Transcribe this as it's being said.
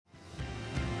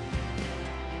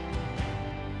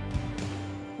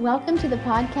Welcome to the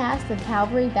podcast of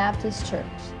Calvary Baptist Church.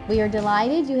 We are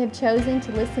delighted you have chosen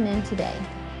to listen in today.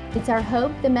 It's our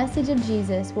hope the message of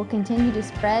Jesus will continue to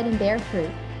spread and bear fruit,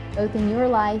 both in your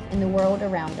life and the world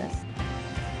around us.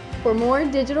 For more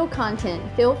digital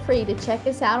content, feel free to check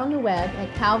us out on the web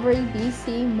at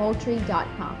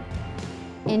calvarybcmoultrie.com.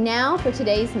 And now for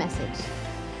today's message.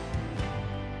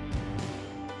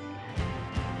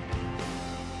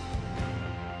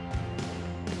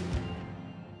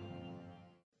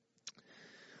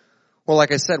 Well,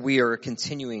 like I said, we are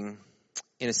continuing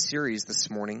in a series this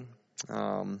morning.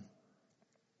 We've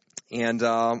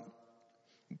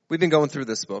been going through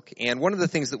this book. And one of the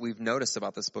things that we've noticed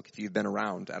about this book, if you've been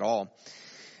around at all,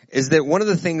 is that one of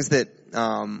the things that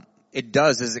it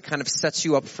does is it kind of sets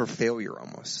you up for failure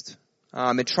almost.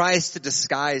 It tries to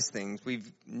disguise things. We've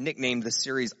nicknamed the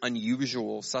series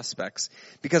Unusual Suspects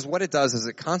because what it does is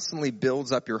it constantly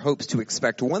builds up your hopes to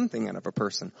expect one thing out of a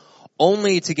person,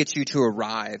 only to get you to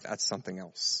arrive at something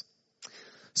else.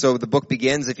 So the book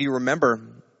begins, if you remember,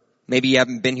 maybe you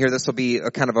haven't been here, this will be a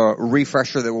kind of a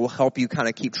refresher that will help you kind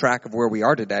of keep track of where we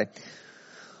are today.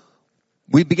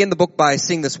 We begin the book by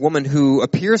seeing this woman who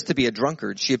appears to be a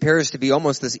drunkard. She appears to be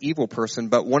almost this evil person,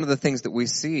 but one of the things that we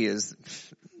see is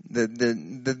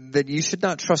that you should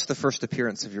not trust the first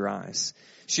appearance of your eyes.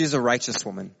 She is a righteous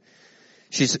woman.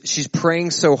 She's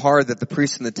praying so hard that the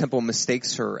priest in the temple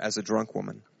mistakes her as a drunk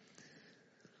woman.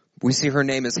 We see her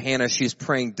name is Hannah. She's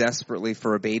praying desperately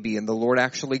for a baby, and the Lord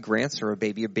actually grants her a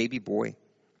baby boy.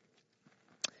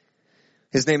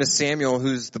 His name is Samuel,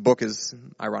 whose the book is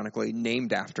ironically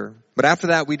named after. But after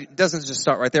that, it doesn't just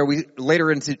start right there. We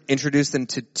later introduced them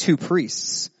to two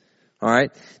priests. All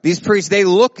right? These priests, they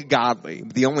look godly.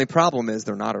 The only problem is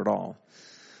they're not at all.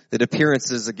 The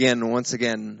appearances, once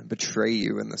again, betray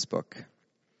you in this book.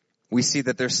 We see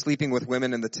that they're sleeping with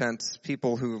women in the tents,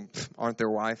 people who aren't their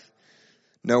wife.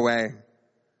 No way.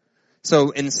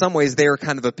 So in some ways, they are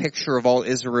kind of a picture of all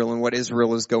Israel and what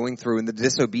Israel is going through and the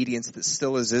disobedience that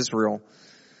still is Israel.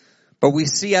 But we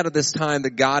see out of this time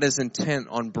that God is intent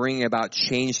on bringing about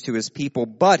change to his people.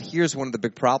 But here's one of the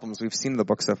big problems we've seen in the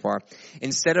book so far.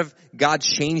 Instead of God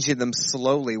changing them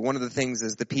slowly, one of the things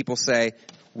is that people say,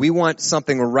 we want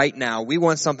something right now. We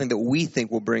want something that we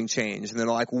think will bring change. And they're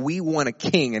like, we want a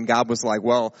king. And God was like,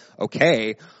 well,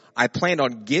 okay, I planned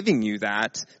on giving you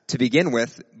that to begin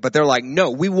with. But they're like,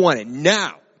 no, we want it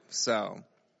now. So,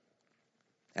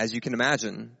 as you can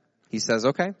imagine, he says,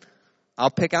 okay, I'll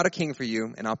pick out a king for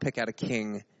you, and I'll pick out a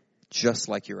king just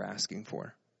like you're asking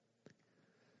for.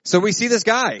 So we see this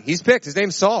guy. He's picked. His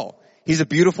name's Saul. He's a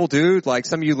beautiful dude. Like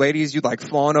some of you ladies, you'd like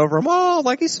fawn over him. Oh,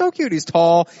 like he's so cute. He's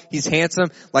tall. He's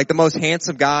handsome. Like the most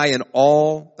handsome guy in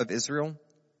all of Israel.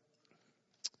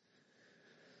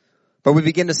 But we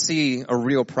begin to see a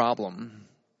real problem.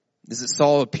 Is that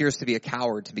Saul appears to be a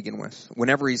coward to begin with.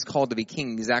 Whenever he's called to be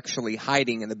king, he's actually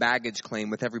hiding in the baggage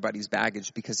claim with everybody's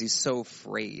baggage because he's so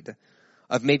afraid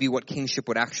of maybe what kingship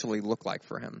would actually look like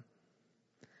for him.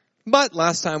 But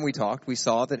last time we talked, we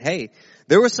saw that, hey,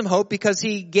 there was some hope because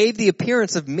he gave the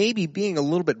appearance of maybe being a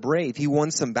little bit brave. He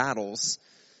won some battles.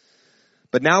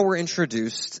 But now we're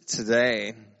introduced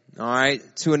today, all right,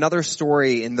 to another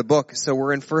story in the book. So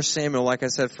we're in 1 Samuel, like I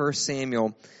said, 1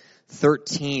 Samuel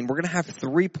 13. We're going to have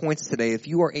 3 points today. If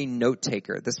you are a note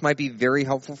taker, this might be very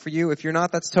helpful for you. If you're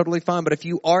not, that's totally fine. But if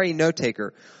you are a note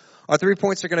taker, our 3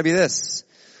 points are going to be this.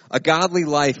 A godly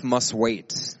life must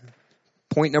wait.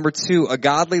 Point number 2, a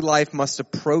godly life must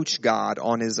approach God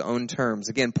on his own terms.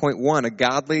 Again, point 1, a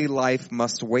godly life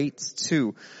must wait.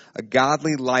 2, a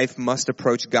godly life must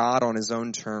approach God on his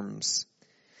own terms.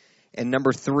 And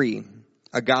number 3,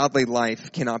 a godly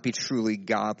life cannot be truly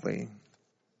godly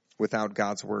without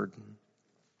God's word.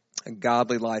 A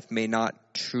godly life may not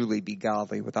truly be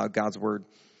godly without God's word.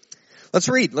 Let's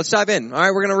read. Let's dive in. All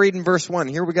right, we're going to read in verse 1.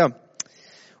 Here we go.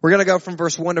 We're going to go from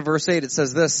verse 1 to verse 8. It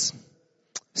says this.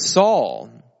 Saul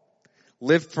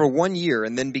lived for 1 year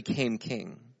and then became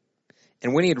king.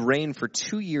 And when he had reigned for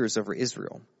 2 years over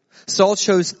Israel, Saul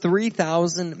chose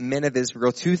 3,000 men of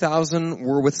Israel. 2,000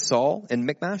 were with Saul in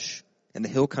Michmash in the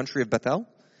hill country of Bethel.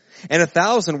 And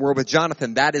 1,000 were with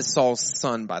Jonathan. That is Saul's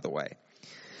son, by the way.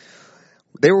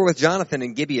 They were with Jonathan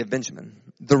in Gibeah of Benjamin.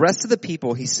 The rest of the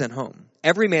people he sent home,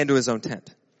 every man to his own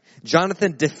tent.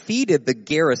 Jonathan defeated the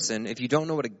garrison. If you don't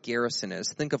know what a garrison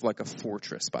is, think of like a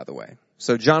fortress, by the way.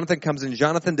 So Jonathan comes in.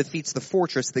 Jonathan defeats the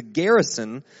fortress, the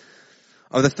garrison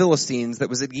of the Philistines that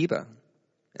was at Gibeah.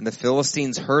 And the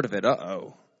Philistines heard of it.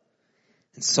 Uh-oh.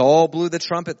 And Saul blew the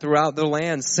trumpet throughout the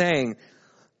land, saying,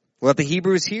 let the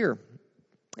Hebrews hear.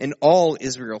 And all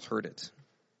Israel heard it.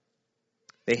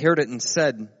 They heard it and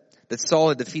said, that Saul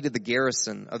had defeated the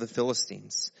garrison of the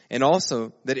Philistines, and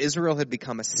also that Israel had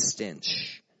become a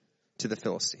stench to the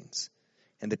Philistines.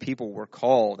 And the people were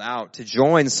called out to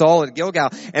join Saul at Gilgal,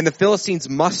 and the Philistines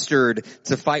mustered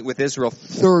to fight with Israel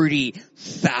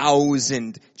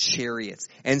 30,000 chariots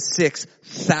and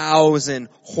 6,000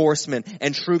 horsemen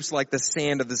and troops like the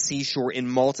sand of the seashore in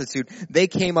multitude. They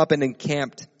came up and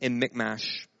encamped in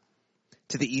Michmash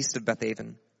to the east of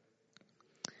Bethaven.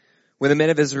 When the men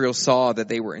of Israel saw that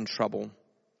they were in trouble,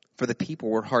 for the people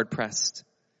were hard pressed,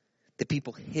 the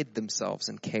people hid themselves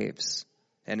in caves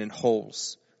and in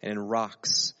holes and in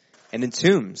rocks and in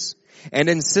tombs and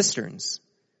in cisterns.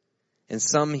 And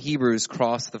some Hebrews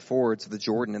crossed the fords of the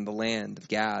Jordan in the land of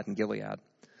Gad and Gilead.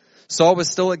 Saul was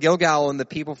still at Gilgal, and the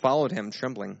people followed him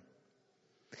trembling.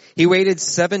 He waited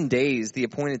 7 days, the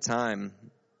appointed time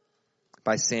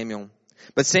by Samuel.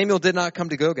 But Samuel did not come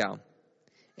to Gilgal,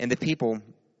 and the people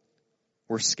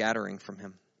were scattering from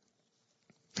him.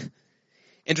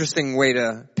 Interesting way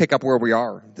to pick up where we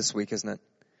are this week, isn't it?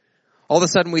 All of a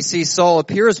sudden we see Saul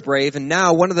appears brave, and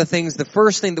now the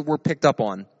first thing that we're picked up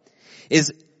on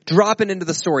is dropping into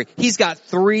the story. He's got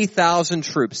 3,000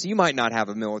 troops. You might not have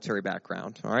a military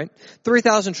background, all right?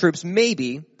 3,000 troops,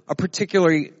 maybe a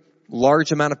particularly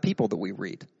large amount of people that we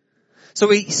read. So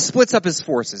he splits up his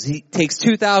forces. He takes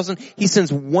 2,000. He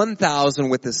sends 1,000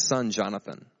 with his son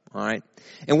Jonathan, all right?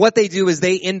 And what they do is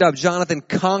Jonathan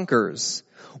conquers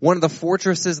one of the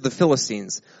fortresses of the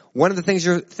Philistines. One of the things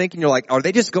you're thinking, you're like, are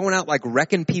they just going out like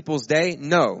wrecking people's day?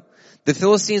 No. The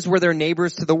Philistines were their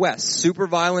neighbors to the west. Super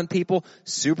violent people,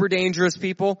 super dangerous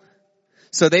people.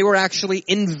 So they were actually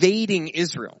invading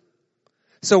Israel.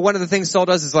 So one of the things Saul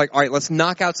does is like, all right, let's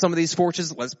knock out some of these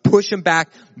fortresses. Let's push them back.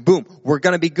 Boom. We're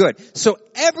going to be good. So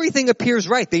everything appears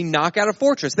right. They knock out a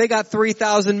fortress. They got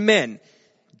 3,000 men.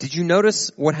 Did you notice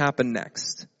what happened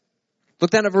next? Look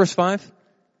down at verse 5.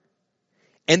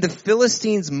 And the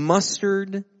Philistines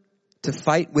mustered to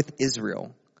fight with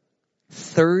Israel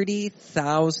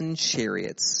 30,000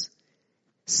 chariots,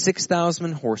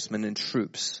 6,000 horsemen and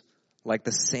troops like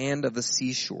the sand of the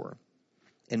seashore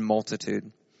in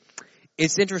multitude.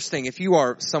 It's interesting, if you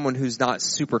are someone who's not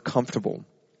super comfortable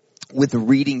with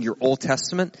reading your Old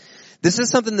Testament, this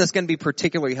is something that's going to be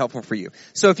particularly helpful for you.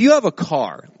 So if you have a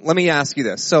car, let me ask you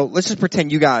this. So let's just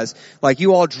pretend you guys, like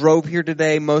you all drove here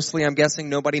today. Mostly, I'm guessing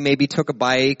nobody maybe took a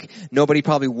bike. Nobody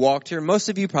probably walked here. Most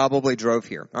of you probably drove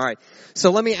here. All right. So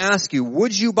let me ask you,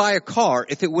 would you buy a car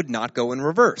if it would not go in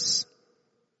reverse?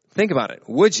 Think about it.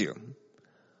 Would you?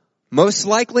 Most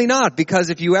likely not, because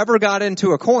if you ever got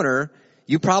into a corner,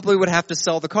 you probably would have to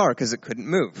sell the car because it couldn't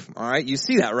move. All right. You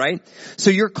see that, right? So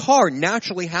your car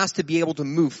naturally has to be able to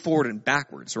move forward and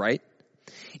backwards, right?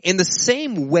 In the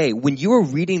same way, when you are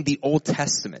reading the Old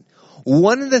Testament,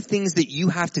 one of the things that you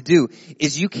have to do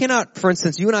is you cannot, for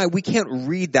instance, you and I, we can't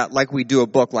read that like we do a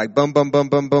book, like bum, bum, bum,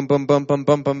 bum, bum, bum, bum, bum,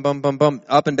 bum, bum, bum, bum, bum,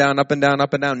 up and down, up and down,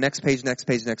 up and down, next page, next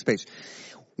page, next page.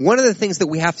 One of the things that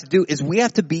we have to do is we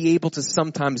have to be able to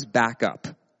sometimes back up.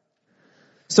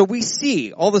 So we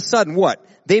see all of a sudden what?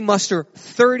 They muster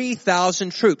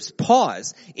 30,000 troops.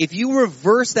 Pause. If you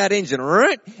reverse that engine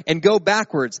and go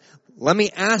backwards, let me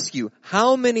ask you,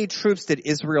 how many troops did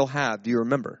Israel have? Do you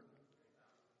remember?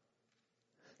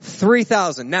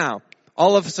 3,000. Now,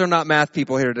 all of us are not math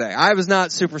people here today. I was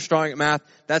not super strong at math.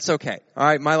 That's okay. All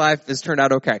right. My life has turned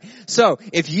out okay. So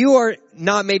if you are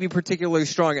not maybe particularly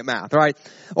strong at math, all right,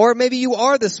 or maybe you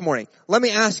are this morning, let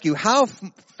me ask you, how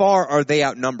far are they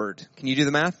outnumbered? Can you do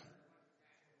the math?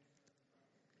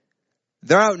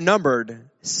 They're outnumbered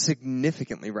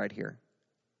significantly right here.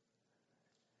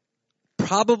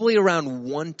 Probably around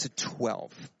 1 to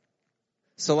 12.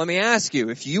 So let me ask you,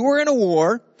 if you were in a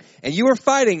war and you were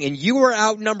fighting and you were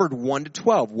outnumbered 1 to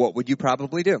 12, what would you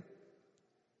probably do?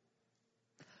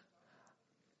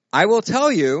 I will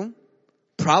tell you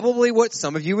probably what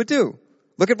some of you would do.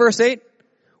 Look at verse 8.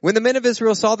 When the men of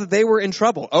Israel saw that they were in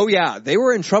trouble. Oh yeah, they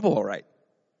were in trouble, all right.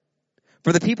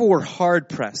 For the people were hard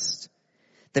pressed.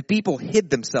 The people hid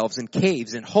themselves in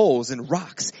caves and holes and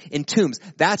rocks in tombs.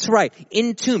 That's right,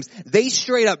 in tombs. They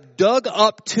straight up dug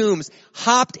up tombs,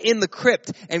 hopped in the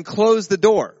crypt, and closed the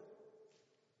door.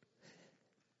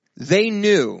 They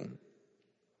knew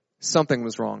something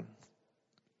was wrong.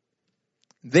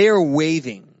 They are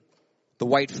waving the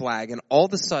white flag, and all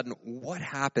of a sudden, what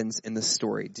happens in the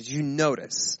story? Did you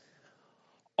notice?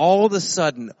 All of a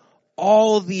sudden,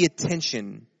 all of the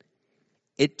attention,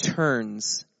 it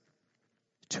turns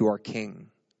to our king,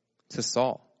 to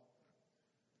Saul.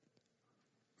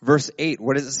 Verse 8,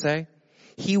 what does it say?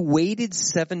 He waited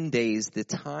 7 days, the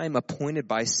time appointed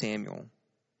by Samuel.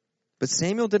 But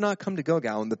Samuel did not come to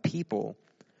Gilgal, and the people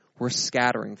were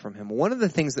scattering from him. One of the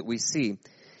things that we see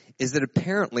is that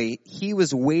apparently he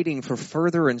was waiting for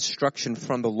further instruction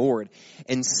from the Lord,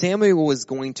 and Samuel was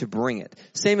going to bring it.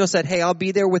 Samuel said, hey, I'll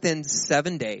be there within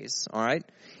 7 days, all right?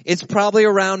 It's probably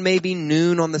around maybe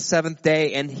noon on the 7th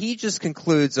day, and he just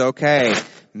concludes, okay,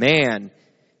 man,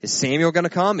 is Samuel going to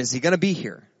come? Is he going to be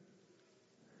here?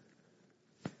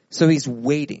 So he's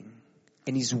waiting,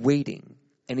 and he's waiting,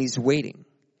 and he's waiting.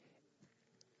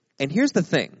 And here's the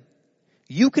thing.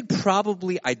 You could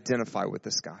probably identify with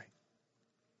this guy.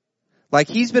 Like,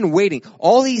 he's been waiting.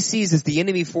 All he sees is the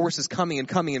enemy forces coming and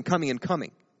coming and coming and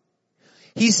coming.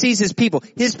 He sees his people.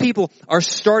 His people are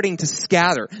starting to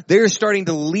scatter. They're starting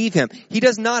to leave him. He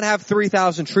does not have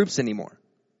 3,000 troops anymore.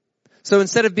 So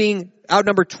instead of being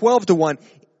outnumbered 12-1,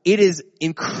 it is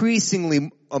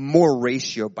increasingly a more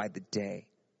ratio by the day.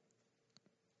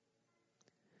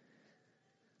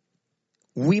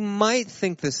 We might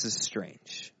think this is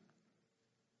strange.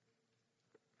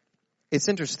 It's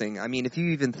interesting. I mean, if you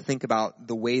even think about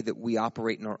the way that we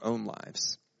operate in our own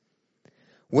lives,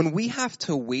 when we have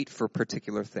to wait for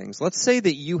particular things, let's say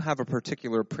that you have a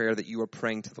particular prayer that you are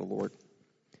praying to the Lord,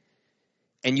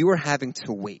 and you are having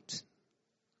to wait.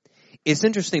 It's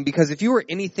interesting because if you are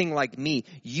anything like me,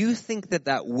 you think that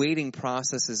that waiting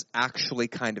process is actually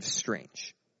kind of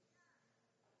strange.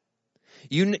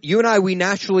 You and I, we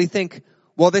naturally think,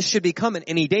 well, this should be coming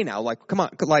any day now. Like, come on,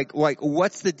 like,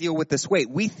 what's the deal with this wait?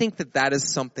 We think that that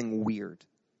is something weird.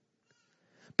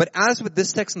 But as with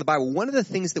this text in the Bible, one of the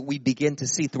things that we begin to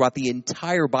see throughout the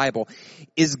entire Bible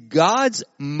is God's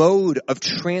mode of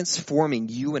transforming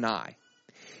you and I.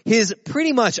 His,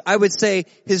 pretty much, I would say,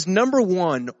 his number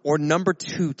one or number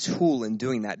two tool in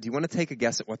doing that. Do you want to take a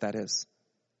guess at what that is?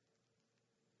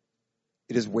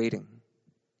 It is waiting.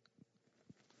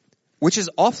 Which is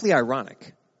awfully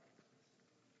ironic.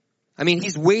 I mean,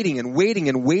 he's waiting and waiting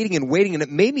and waiting and waiting, and it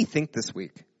made me think this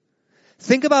week.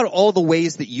 Think about all the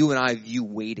ways that you and I view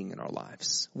waiting in our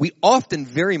lives. We often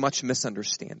very much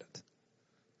misunderstand it.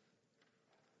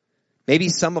 Maybe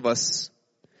some of us,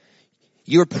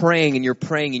 you're praying and you're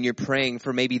praying and you're praying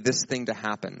for maybe this thing to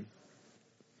happen.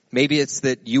 Maybe it's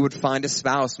that you would find a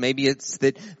spouse. Maybe it's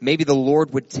that maybe the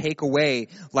Lord would take away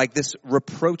like this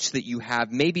reproach that you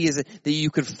have. Maybe is it that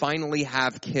you could finally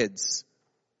have kids.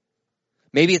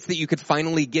 Maybe it's that you could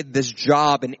finally get this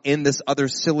job and end this other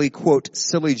silly, quote,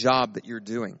 silly job that you're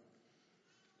doing.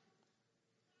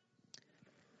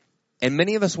 And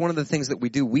many of us, one of the things that we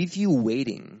do, we view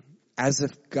waiting as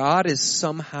if God is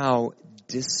somehow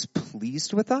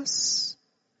displeased with us.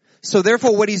 So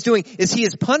therefore what he's doing is he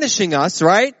is punishing us,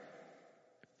 right?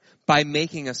 By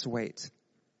making us wait.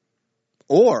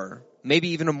 Or maybe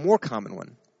even a more common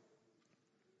one.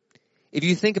 If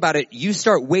you think about it, you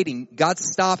start waiting, God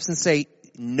stops and say,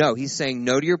 no, he's saying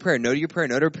no to your prayer, no to your prayer,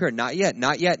 no to your prayer, not yet,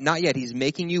 not yet, not yet. He's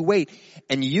making you wait.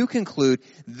 And you conclude,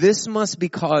 this must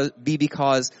be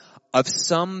because of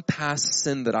some past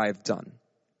sin that I have done.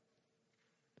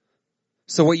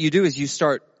 So what you do is you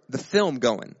start the film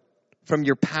going from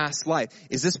your past life.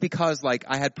 Is this because like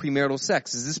I had premarital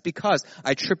sex? Is this because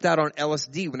I tripped out on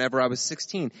LSD whenever I was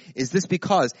 16? Is this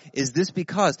because?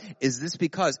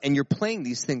 And you're playing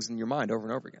these things in your mind over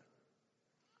and over again.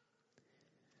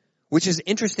 Which is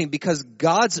interesting because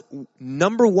God's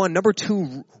number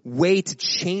two way to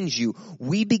change you,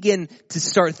 we begin to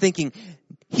start thinking,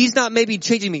 he's not maybe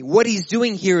changing me. What he's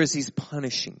doing here is he's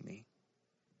punishing me.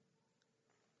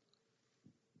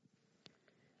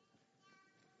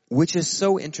 Which is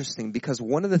so interesting because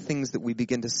one of the things that we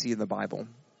begin to see in the Bible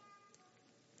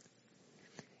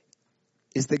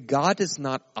is that God does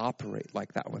not operate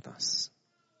like that with us.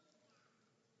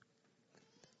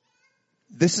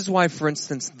 This is why, for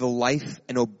instance, the life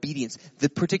and obedience, the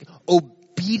particular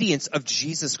obedience of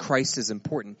Jesus Christ is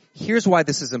important. Here's why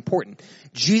this is important.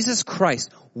 Jesus Christ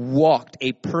walked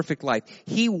a perfect life.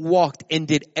 He walked and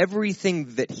did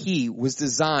everything that he was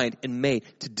designed and made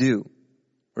to do,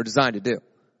 or designed to do.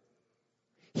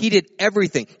 He did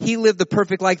everything. He lived the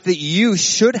perfect life that you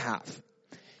should have.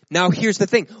 Now, here's the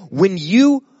thing. When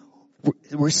you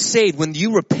were saved, when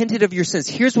you repented of your sins,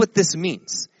 here's what this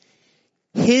means.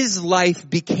 His life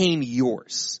became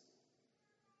yours.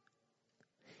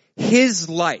 His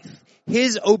life,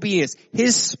 his obedience,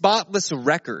 his spotless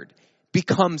record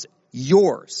becomes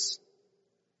yours.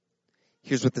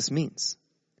 Here's what this means.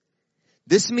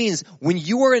 This means when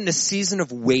you are in a season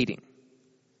of waiting,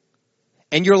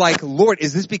 and you're like, Lord,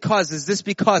 is this because of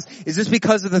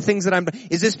the things that I'm doing?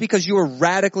 Is this because you are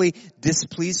radically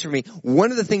displeased for me?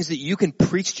 One of the things that you can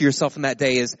preach to yourself in that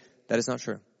day is, that is not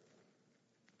true.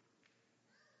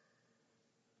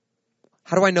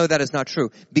 How do I know that is not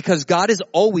true? Because God is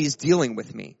always dealing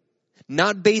with me.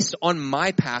 not based on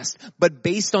my past, but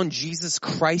based on Jesus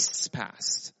Christ's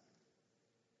past.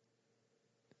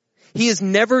 He is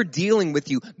never dealing with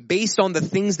you based on the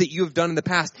things that you have done in the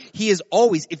past. He is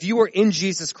always, if you are in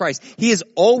Jesus Christ, He is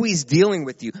always dealing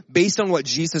with you based on what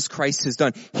Jesus Christ has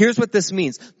done. Here's what this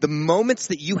means. The moments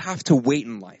that you have to wait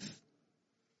in life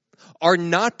are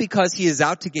not because He is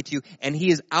out to get you and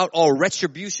He is out all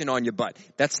retribution on your butt.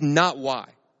 That's not why.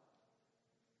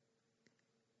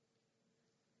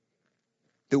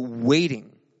 The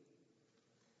waiting,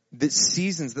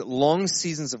 the long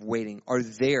seasons of waiting are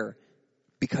there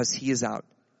because He is out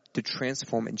to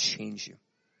transform and change you.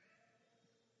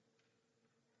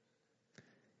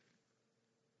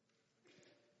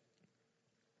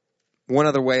 One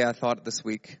other way I thought this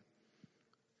week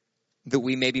that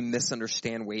we maybe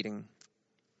misunderstand waiting.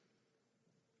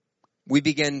 We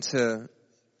begin to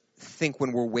think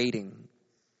when we're waiting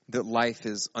that life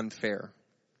is unfair.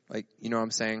 Like, you know what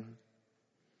I'm saying?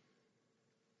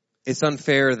 It's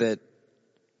unfair that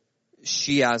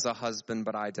she has a husband,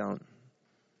 but I don't.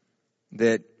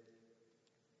 That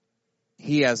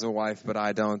he has a wife, but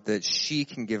I don't. That she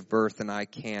can give birth and I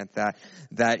can't.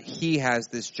 That he has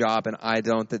this job and I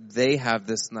don't. That they have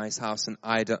this nice house and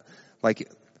I don't.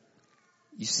 Like,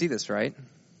 you see this, right?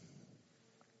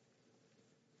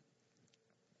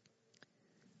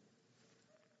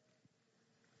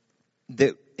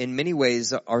 That in many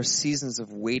ways, our seasons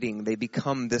of waiting, they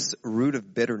become this root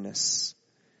of bitterness.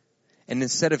 And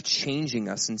instead of changing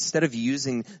us, instead of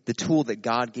using the tool that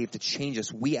God gave to change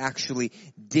us, we actually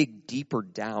dig deeper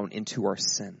down into our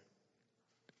sin.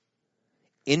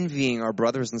 Envying our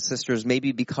brothers and sisters,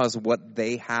 maybe because what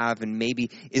they have and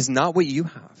maybe is not what you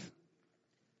have.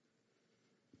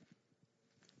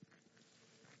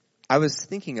 I was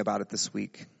thinking about it this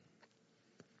week.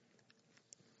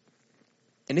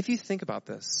 And if you think about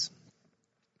this,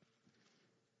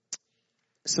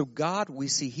 so God, we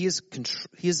see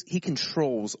He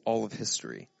controls all of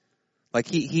history. Like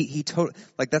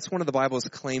that's one of the Bible's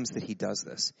claims that He does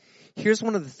this. Here's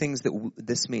one of the things that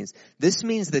this means. This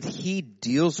means that He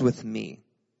deals with me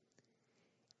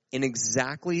in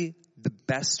exactly the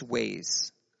best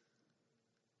ways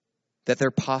that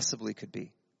there possibly could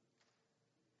be.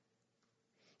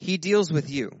 He deals with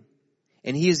you,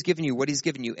 and He has given you what He's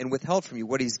given you, and withheld from you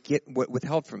what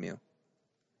withheld from you.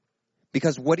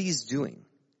 Because what He's doing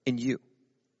in you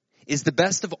is the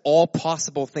best of all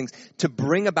possible things to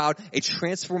bring about a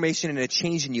transformation and a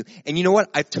change in you. And you know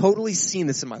what? I've totally seen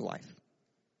this in my life.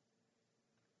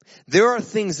 There are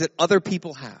things that other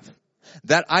people have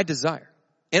that I desire,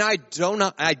 and I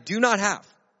do not have.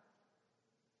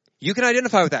 You can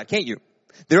identify with that, can't you?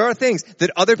 There are things that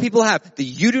other people have that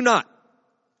you do not.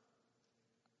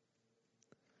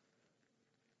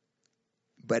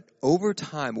 But over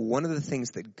time, one of the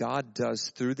things that God does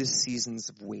through the seasons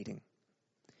of waiting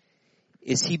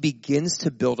is He begins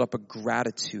to build up a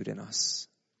gratitude in us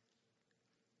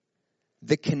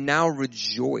that can now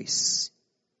rejoice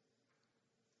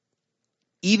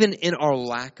even in our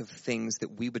lack of things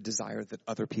that we would desire that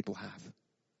other people have.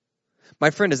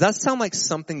 My friend, does that sound like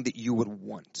something that you would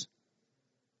want?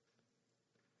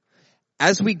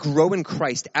 As we grow in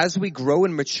Christ, as we grow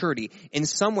in maturity, in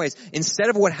some ways, instead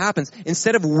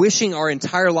of wishing our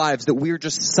entire lives that we are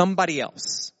just somebody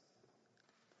else,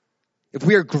 if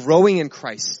we are growing in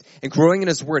Christ and growing in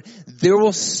His Word, there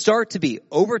will start to be,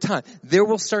 over time, there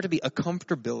will start to be a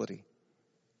comfortability.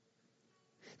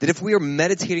 That if we are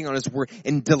meditating on His Word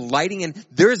and delighting in,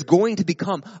 there is going to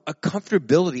become a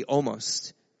comfortability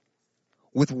almost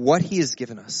with what He has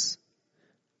given us.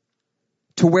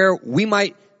 To where we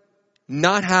might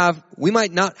not have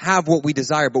what we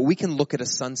desire, but we can look at a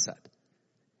sunset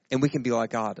and we can be like,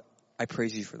 God, I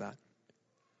praise You for that.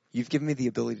 You've given me the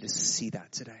ability to see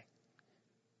that today.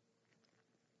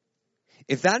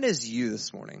 If that is you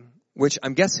this morning, which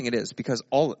I'm guessing it is because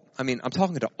I'm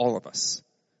talking to all of us.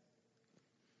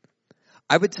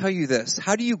 I would tell you this.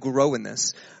 How do you grow in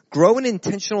this? Grow in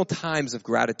intentional times of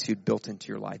gratitude built into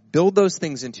your life. Build those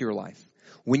things into your life.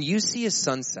 When you see a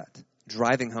sunset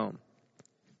driving home,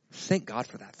 thank God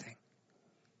for that thing.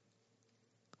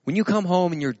 When you come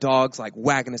home and your dog's like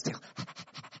wagging his tail,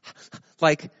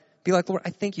 be like, Lord, I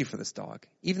thank You for this dog.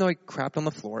 Even though he crapped on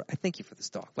the floor, I thank You for this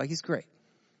dog. Like, he's great.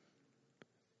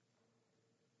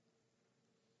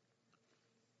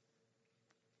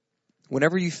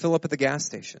 Whenever you fill up at the gas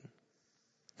station,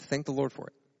 thank the Lord for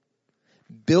it.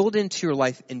 Build into your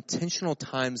life intentional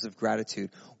times of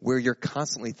gratitude where you're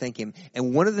constantly thanking Him.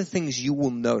 And one of the things you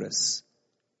will notice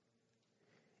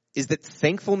is that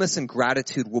thankfulness and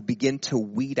gratitude will begin to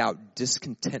weed out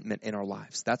discontentment in our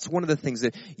lives. That's one of the things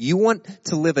that you want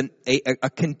to live a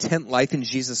content life in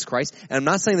Jesus Christ. And I'm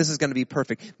not saying this is going to be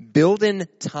perfect. Build in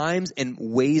times and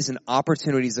ways and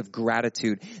opportunities of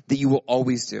gratitude that you will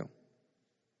always do.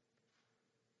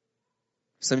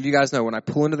 Some of you guys know when I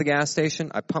pull into the gas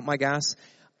station, I pump my gas.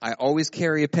 I always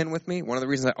carry a pen with me. One of the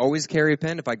reasons I always carry a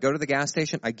pen, if I go to the gas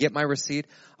station, I get my receipt.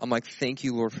 I'm like, thank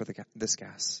you, Lord, for this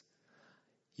gas.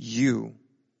 You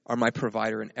are my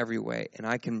provider in every way, and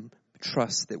I can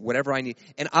trust that whatever I need.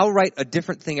 And I'll write a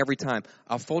different thing every time.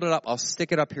 I'll fold it up. I'll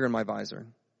stick it up here in my visor.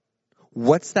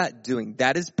 What's that doing?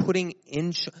 That is putting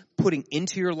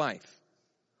into your life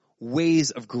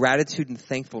ways of gratitude and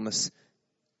thankfulness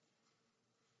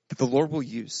that the Lord will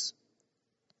use.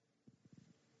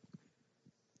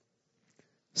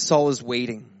 Saul is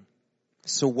waiting.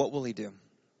 So what will he do?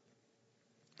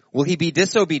 Will he be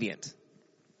disobedient?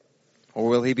 Or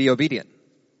will he be obedient?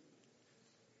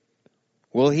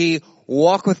 Will he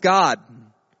walk with God?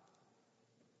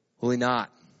 Will he not?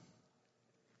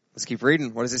 Let's keep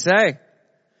reading. What does it say?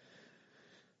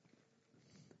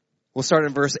 We'll start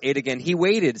in verse 8 again. He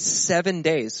waited 7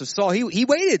 days. So Saul, he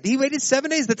waited. He waited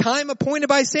 7 days, the time appointed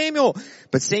by Samuel.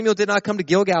 But Samuel did not come to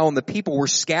Gilgal, and the people were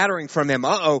scattering from him.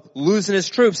 Losing his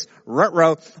troops.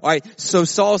 Ruh-roh. All right, so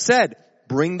Saul said,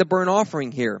 bring the burnt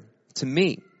offering here to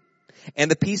me,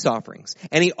 and the peace offerings.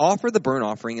 And he offered the burnt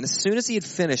offering, and as soon as he had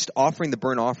finished offering the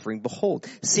burnt offering, behold,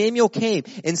 Samuel came,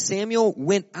 and Samuel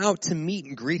went out to meet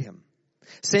and greet him.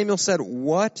 Samuel said,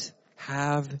 what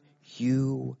have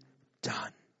you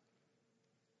done?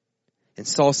 And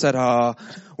Saul said,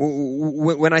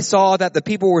 when I saw that the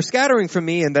people were scattering from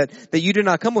me and that you did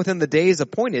not come within the days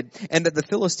appointed and that the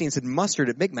Philistines had mustered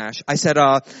at Michmash, I said,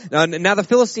 now the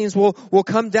Philistines will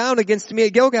come down against me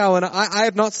at Gilgal, and I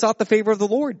have not sought the favor of the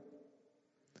Lord.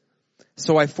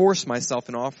 So I forced myself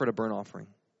and offered a burnt offering.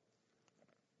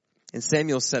 And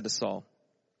Samuel said to Saul,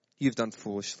 you've done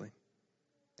foolishly.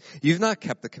 You've not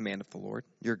kept the command of the Lord,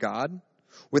 your God,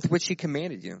 with which he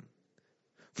commanded you.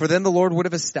 For then the Lord would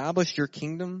have established your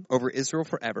kingdom over Israel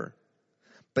forever.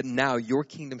 But now your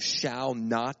kingdom shall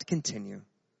not continue.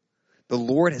 The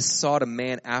Lord has sought a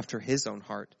man after his own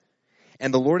heart,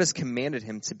 and the Lord has commanded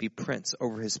him to be prince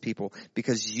over his people,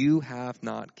 because you have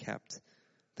not kept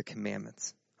the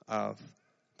commandments of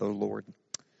the Lord.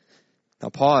 Now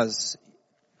pause.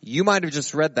 You might have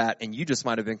just read that, and you just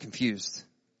might have been confused.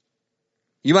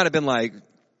 You might have been like,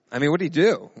 what did he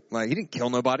do? Like, he didn't kill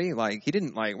nobody. Like, he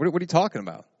didn't, what are you talking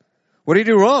about? What did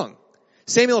he do wrong?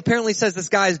 Samuel apparently says this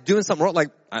guy is doing something wrong. Like,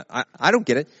 I don't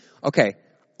get it. Okay.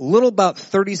 Little about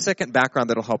 30-second background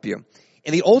that'll help you.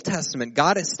 In the Old Testament,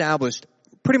 God established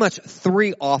pretty much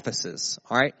 3 offices.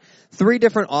 All right. 3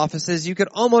 different offices. You could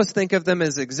almost think of them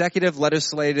as executive,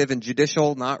 legislative, and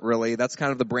judicial. Not really. That's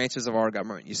kind of the branches of our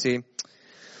government, you see.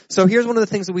 So here's one of the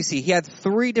things that we see. He had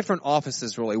 3 different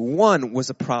offices, really. One was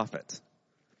a prophet.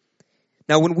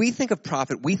 Now, when we think of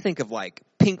prophet, we think of like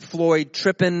Pink Floyd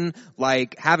tripping,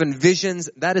 like having visions.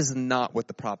 That is not what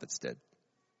the prophets did.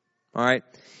 All right.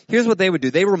 Here's what they would do.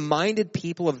 They reminded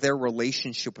people of their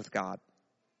relationship with God.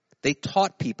 They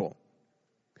taught people.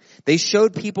 They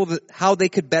showed people how they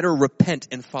could better repent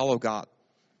and follow God.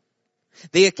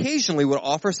 They occasionally would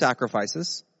offer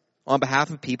sacrifices on behalf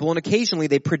of people, and occasionally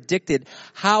they predicted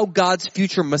how God's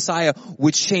future Messiah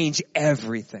would change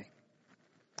everything.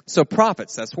 So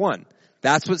prophets, that's one.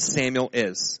 That's what Samuel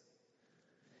is.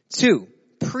 2,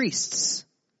 priests.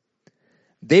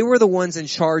 They were the ones in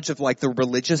charge of like the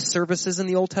religious services in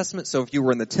the Old Testament. So if you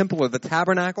were in the temple or the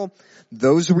tabernacle,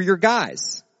 those were your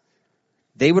guys.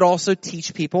 They would also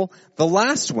teach people. The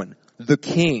last one, the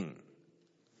king.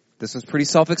 This was pretty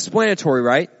self-explanatory,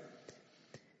 right?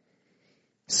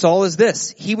 Saul is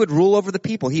this. He would rule over the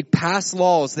people. He'd pass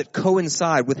laws that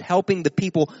coincide with helping the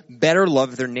people better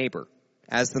love their neighbor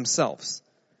as themselves,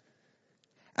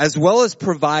 as well as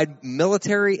provide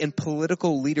military and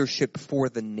political leadership for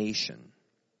the nation.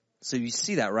 So you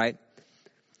see that, right?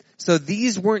 So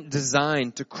these weren't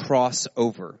designed to cross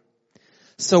over.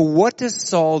 So what does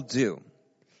Saul do?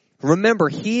 Remember,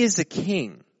 he is a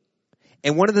king.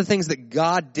 And one of the things that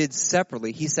God did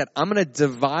separately, he said, I'm going to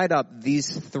divide up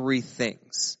these 3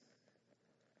 things.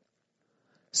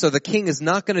 So the king is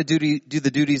not going to do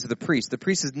the duties of the priest. The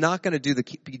priest is not going to do the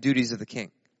duties of the king.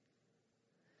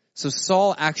 So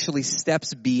Saul actually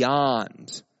steps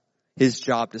beyond his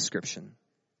job description.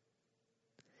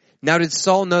 Now, did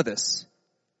Saul know this?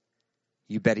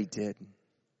 You bet he did.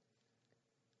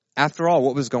 After all,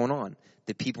 what was going on?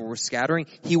 The people were scattering.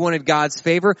 He wanted God's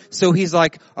favor. So he's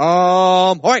like,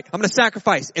 all right, I'm going to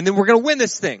sacrifice, and then we're going to win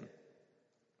this thing.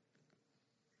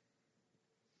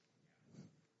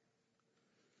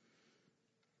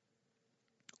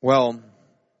 Well,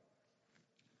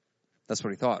 that's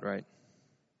what he thought, right?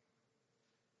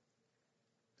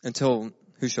 Until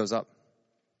who shows up?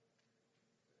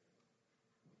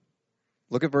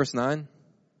 Look at verse 9.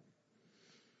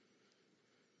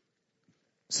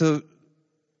 So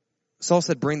Saul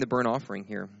said, bring the burnt offering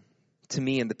here to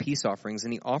me and the peace offerings.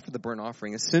 And he offered the burnt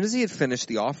offering. As soon as he had finished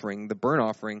the offering, the burnt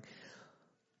offering,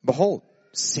 behold,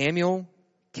 Samuel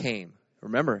came.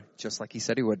 Remember, just like he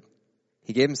said he would.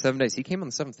 He gave him 7 days. He came on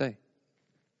the seventh day.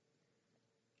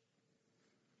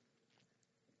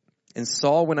 And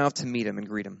Saul went out to meet him and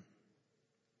greet him.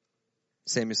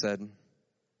 Samuel said,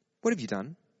 what have you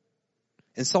done?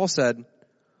 And Saul said,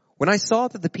 when I saw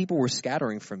that the people were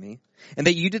scattering from me, and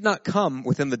that you did not come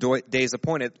within the days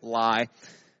appointed, lie,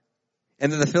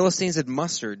 and that the Philistines had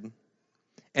mustered,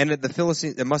 and that the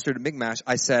Philistines had mustered at Michmash,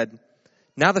 I said,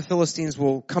 now the Philistines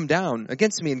will come down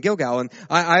against me in Gilgal, and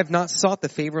I have not sought the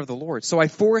favor of the Lord. So I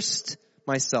forced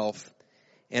myself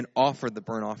and offered the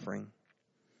burnt offering.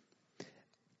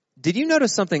 Did you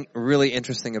notice something really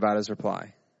interesting about his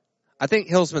reply? I think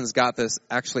Hillsman's got this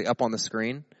actually up on the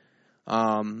screen.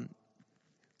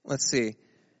 Let's see.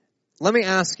 Let me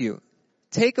ask you.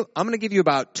 I'm going to give you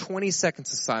about 20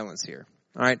 seconds of silence here.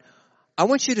 All right. I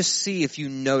want you to see if you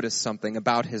notice something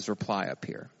about his reply up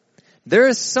here. There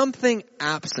is something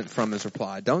absent from his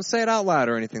reply. Don't say it out loud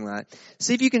or anything like that.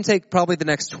 See if you can take probably the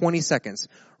next 20 seconds.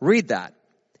 Read that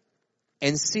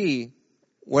and see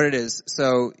what it is.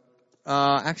 So,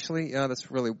 actually,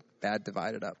 that's really bad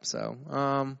divided up.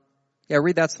 So, yeah,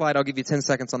 read that slide. I'll give you 10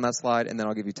 seconds on that slide, and then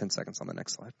I'll give you 10 seconds on the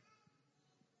next slide.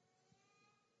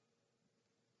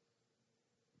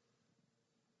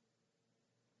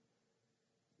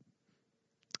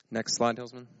 Next slide,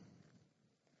 Hillsman.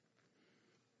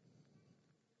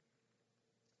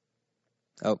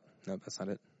 Oh, no, that's not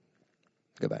it.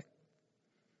 Go back.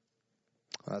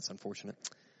 Oh, that's unfortunate.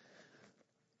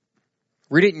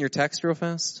 Read it in your text real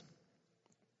fast.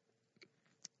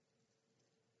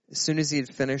 As soon as he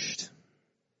had finished,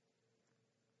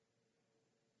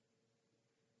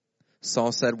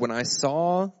 Saul said, when I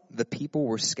saw the people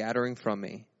were scattering from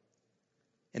me,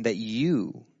 and that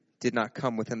you did not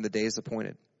come within the days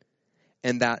appointed,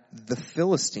 and that the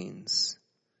Philistines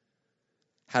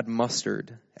had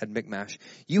mustered at Michmash.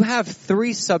 You have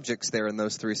 3 subjects there in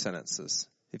those 3 sentences.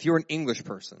 If you're an English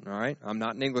person, all right? I'm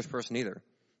not an English person either.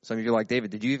 Some of you are like, David,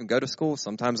 did you even go to school?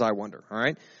 Sometimes I wonder, all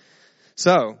right?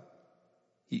 So,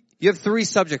 you have 3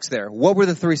 subjects there. What were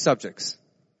the 3 subjects?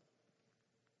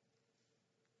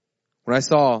 When I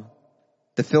saw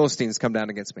the Philistines come down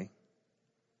against me.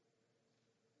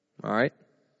 All right?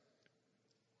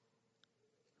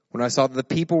 When I saw that the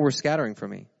people were scattering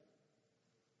from me.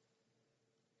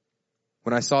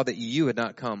 When I saw that you had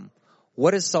not come.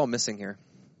 What is Saul missing here?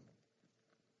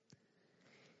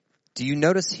 Do you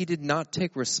notice he did not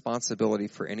take responsibility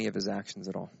for any of his actions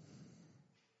at all?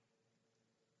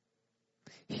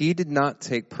 He did not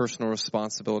take personal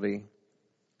responsibility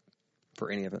for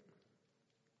any of it.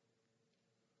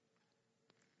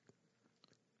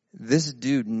 This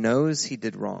dude knows he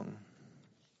did wrong.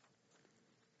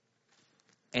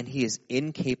 And he is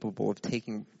incapable of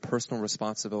taking personal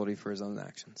responsibility for his own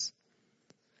actions.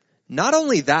 Not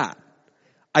only that,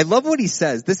 I love what he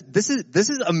says. This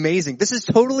is amazing. This is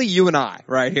totally you and I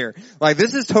right here. Like,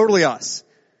 this is totally us.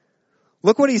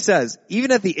 Look what he says,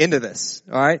 even at the end of this,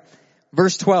 all right?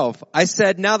 Verse 12, I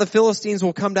said, now the Philistines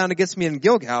will come down against me in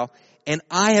Gilgal, and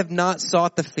I have not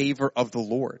sought the favor of the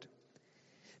Lord.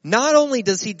 Not only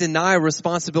does he deny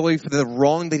responsibility for the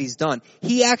wrong that he's done,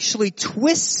 he actually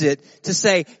twists it to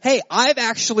say, hey, I've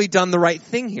actually done the right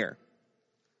thing here.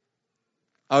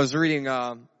 I was reading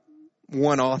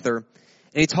one author,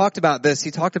 and he talked about this.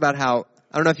 He talked about how,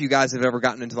 I don't know if you guys have ever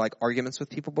gotten into like arguments with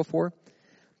people before,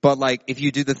 but like if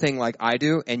you do the thing like I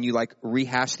do and you like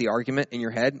rehash the argument in your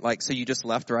head, like so you just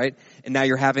left, right? And now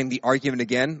you're having the argument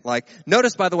again. Like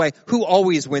notice, by the way, who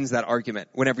always wins that argument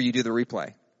whenever you do the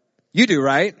replay? You do,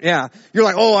 right? Yeah. You're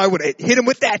like, oh, I would hit him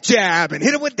with that jab and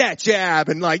hit him with that jab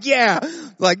and like, yeah,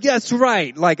 that's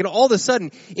right. Like, and all of a sudden,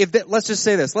 let's just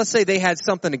say this, let's say they had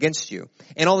something against you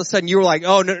and all of a sudden you were like,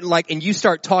 oh, no, like, and you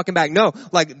start talking back. No,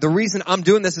 like the reason I'm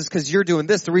doing this is because you're doing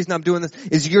this. The reason I'm doing this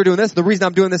is you're doing this. The reason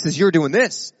I'm doing this is you're doing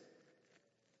this.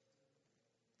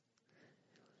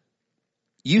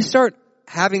 You start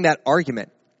having that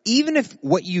argument. Even if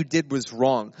what you did was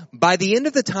wrong, by the end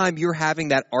of the time you're having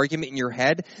that argument in your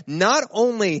head, not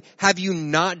only have you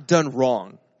not done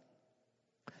wrong,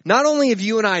 not only have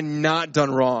you and I not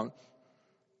done wrong,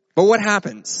 but what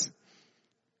happens?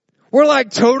 We're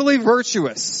like totally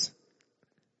virtuous.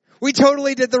 We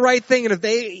totally did the right thing. And if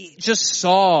they just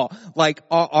saw like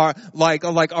our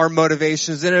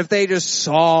motivations, and if they just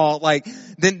saw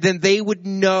then they would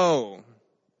know.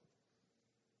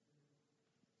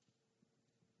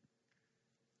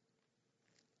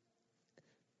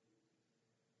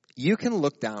 You can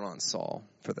look down on Saul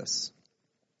for this.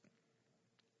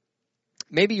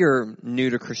 Maybe you're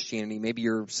new to Christianity. Maybe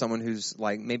you're someone who's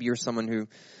maybe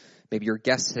you're a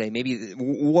guest today. Maybe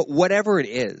whatever it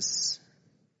is.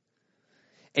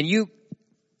 And you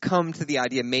come to the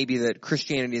idea maybe that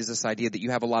Christianity is this idea that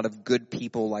you have a lot of good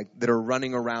people that are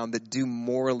running around that do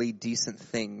morally decent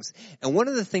things. And one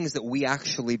of the things that we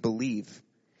actually believe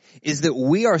is that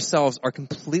we ourselves are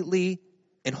completely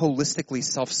and holistically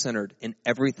self-centered in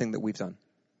everything that we've done.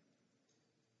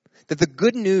 That the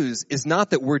good news is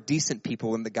not that we're decent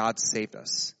people and that God saved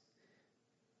us.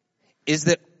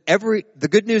 The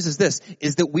good news is this,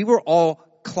 is that we were all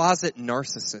closet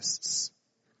narcissists,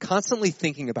 constantly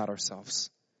thinking about ourselves.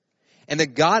 And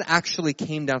that God actually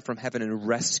came down from heaven and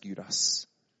rescued us.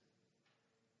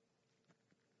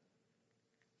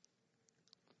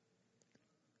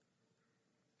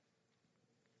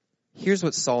 Here's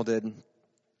what Saul did.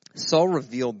 Saul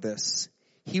revealed this.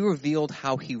 He revealed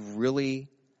how he really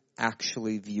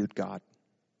actually viewed God.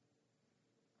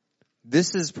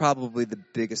 This is probably the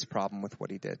biggest problem with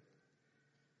what he did.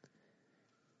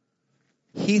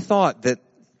 He thought that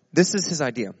this is his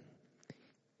idea.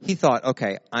 He thought,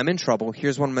 okay, I'm in trouble.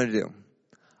 Here's what I'm going to do.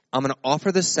 I'm going to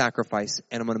offer this sacrifice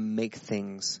and I'm going to make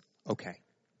things okay.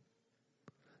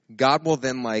 God will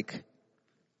then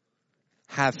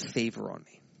have favor on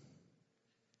me.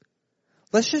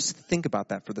 Let's just think about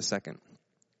that for the second.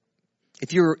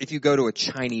 If you go to a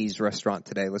Chinese restaurant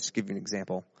today, let's give you an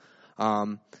example.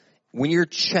 When you're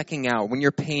checking out, when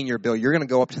you're paying your bill, you're going to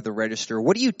go up to the register.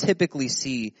 What do you typically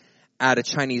see at a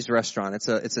Chinese restaurant?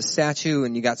 It's a statue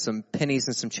and you got some pennies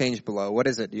and some change below. What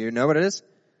is it? Do you know what it is?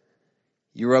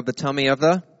 You rub the tummy of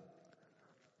the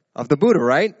Buddha,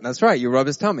 right? That's right. You rub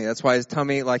his tummy. That's why his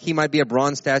tummy, he might be a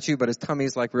bronze statue, but his tummy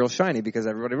is real shiny because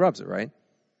everybody rubs it, right?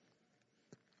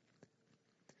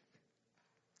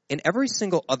 In every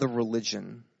single other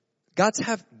religion,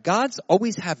 gods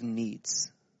always have needs.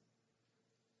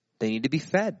 They need to be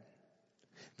fed.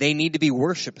 They need to be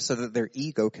worshipped so that their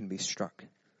ego can be stroked.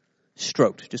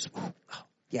 Just,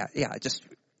 just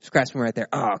scratch me right there.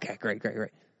 Oh, okay, great.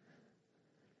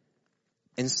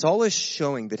 And Saul is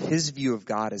showing that his view of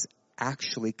God is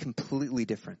actually completely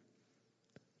different.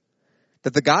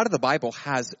 That the God of the Bible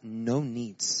has no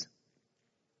needs.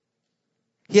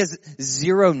 He has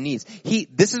zero needs.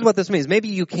 This is what this means. Maybe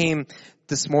you came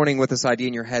this morning with this idea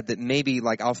in your head that maybe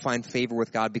I'll find favor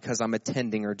with God because I'm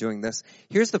attending or doing this.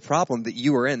 Here's the problem that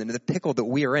you are in and the pickle that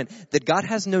we are in, that God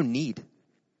has no need.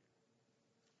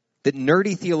 That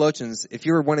nerdy theologians, if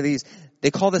you're one of these,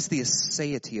 they call this the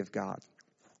aseity of God.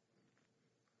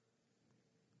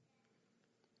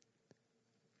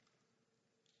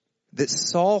 That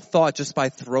Saul thought just by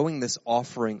throwing this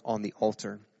offering on the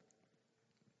altar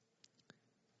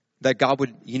that God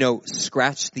would,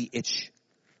 scratch the itch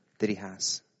that he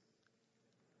has.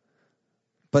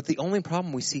 But the only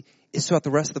problem we see is throughout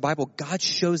the rest of the Bible, God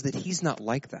shows that he's not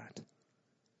like that.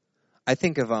 I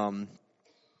think of,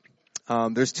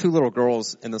 there's two little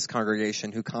girls in this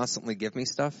congregation who constantly give me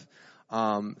stuff.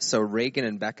 So Reagan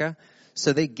and Becca.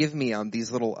 So they give me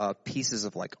these little pieces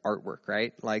of artwork,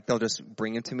 right? They'll just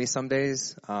bring them to me some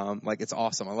days. It's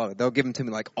awesome. I love it. They'll give them to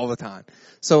me all the time.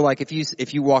 So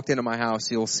if you walked into my house,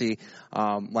 you'll see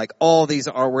all these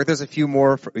artwork. There's a few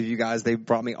more for you guys. They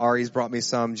brought me, Ari's brought me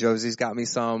some, Josie's got me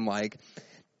some.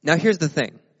 Now here's the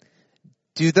thing.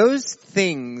 Do those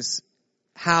things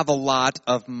have a lot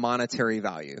of monetary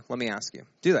value? Let me ask you.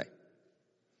 Do they?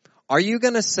 Are you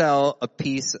going to sell a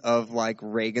piece of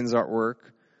Reagan's artwork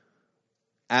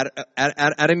at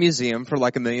a museum for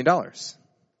 $1 million?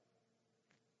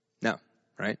 No,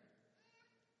 right?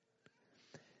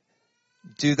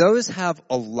 Do those have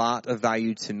a lot of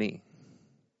value to me?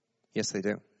 Yes, they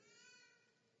do.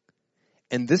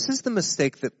 And this is the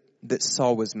mistake that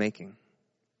Saul was making.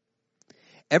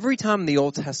 Every time in the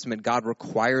Old Testament God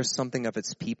requires something of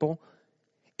its people,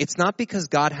 it's not because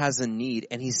God has a need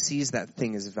and he sees that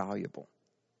thing as valuable.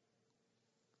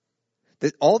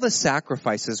 That all the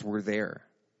sacrifices were there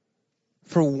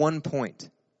for one point,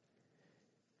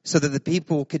 so that the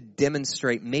people could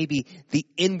demonstrate maybe the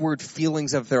inward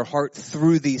feelings of their heart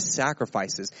through these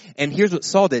sacrifices. And here's what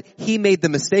Saul did. He made the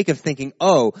mistake of thinking,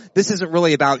 oh, this isn't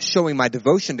really about showing my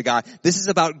devotion to God. This is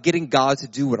about getting God to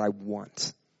do what I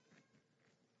want.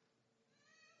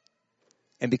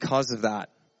 And because of that,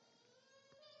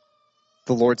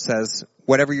 the Lord says,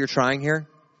 whatever you're trying here,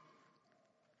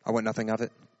 I want nothing of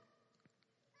it.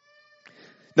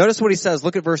 Notice what he says.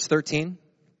 Look at verse 13.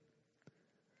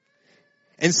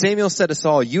 And Samuel said to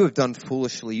Saul, you have done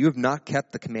foolishly. You have not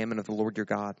kept the commandment of the Lord your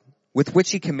God, with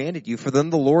which he commanded you. For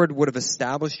then the Lord would have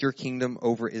established your kingdom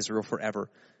over Israel forever.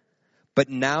 But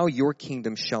now your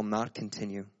kingdom shall not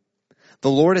continue. The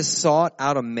Lord has sought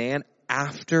out a man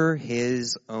after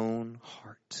his own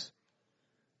heart.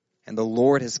 And the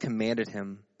Lord has commanded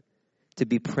him to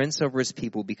be prince over his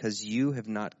people because you have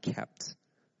not kept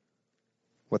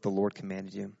what the Lord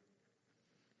commanded you.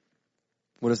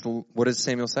 What does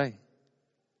Samuel say?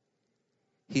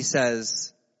 He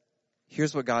says,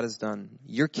 here's what God has done.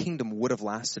 Your kingdom would have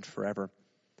lasted forever.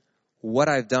 What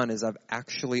I've done is I've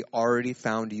actually already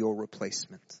found your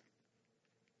replacement.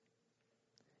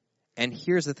 And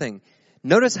here's the thing.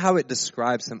 Notice how it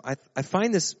describes him. I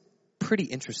find this pretty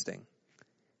interesting.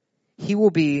 He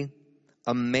will be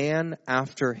a man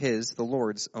after the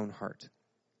Lord's own heart.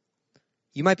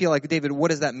 You might be like, David,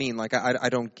 what does that mean? Like, I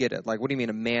don't get it. Like, what do you mean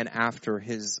a man after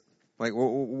his, like,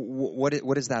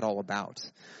 what is that all about?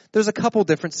 There's a couple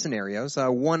different scenarios.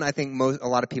 One, I think a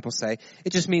lot of people say,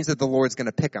 it just means that the Lord's going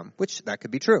to pick him, which that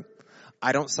could be true.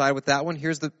 I don't side with that one.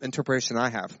 Here's the interpretation I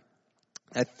have.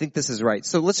 I think this is right.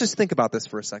 So let's just think about this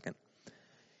for a second.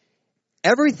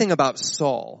 Everything about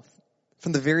Saul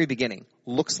from the very beginning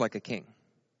looks like a king.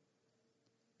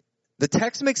 The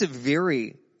text makes it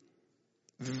very,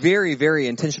 very, very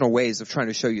intentional ways of trying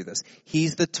to show you this.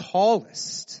 He's the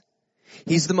tallest.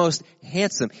 He's the most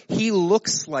handsome. He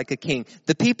looks like a king.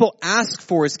 The people ask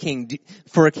for a king.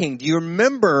 Do you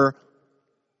remember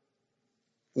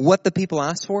what the people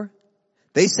asked for?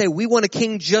 They say, we want a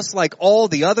king just like all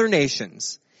the other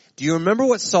nations. Do you remember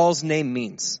what Saul's name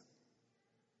means?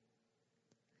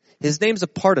 His name's a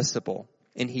participle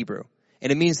in Hebrew.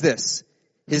 And it means this.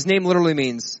 His name literally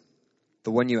means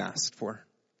the one you asked for.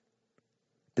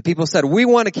 The people said, we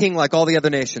want a king like all the other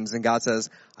nations. And God says,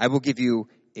 I will give you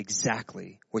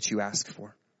exactly what you ask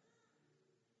for.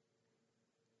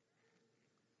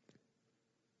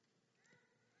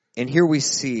 And here we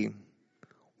see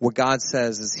what God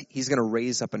says is he's going to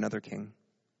raise up another king.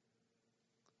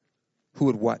 Who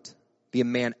would what? Be a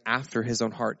man after his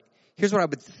own heart. Here's what I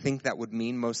would think that would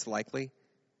mean most likely.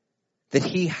 That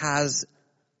he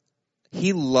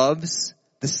loves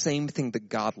the same thing that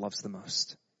God loves the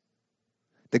most.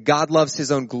 That God loves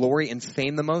his own glory and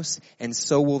fame the most, and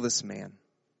so will this man.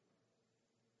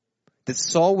 That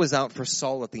Saul was out for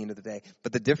Saul at the end of the day,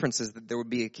 but the difference is that there would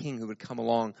be a king who would come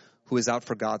along who is out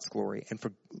for God's glory, and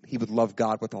he would love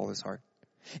God with all his heart.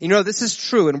 You know, this is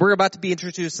true, and we're about to be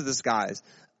introduced to this guy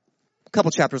a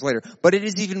couple chapters later, but it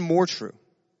is even more true.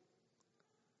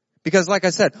 Because like I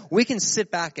said, we can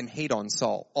sit back and hate on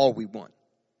Saul all we want.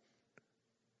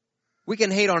 We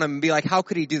can hate on him and be like, how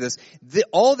could he do this?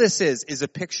 All this is a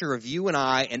picture of you and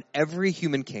I and every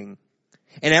human king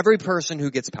and every person who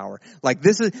gets power. Like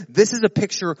this is a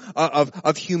picture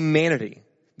of humanity.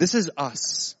 This is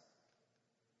us.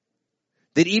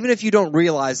 That even if you don't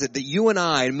realize it, that you and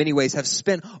I in many ways have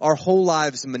spent our whole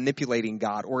lives manipulating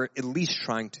God, or at least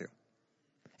trying to.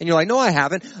 And you're like, no, I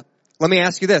haven't. Let me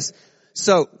ask you this.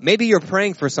 So maybe you're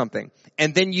praying for something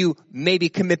and then you maybe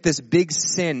commit this big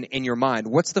sin in your mind.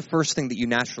 What's the first thing that you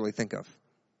naturally think of?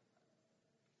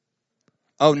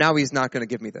 Oh, now he's not going to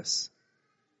give me this.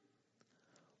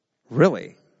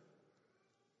 Really?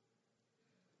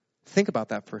 Think about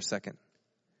that for a second.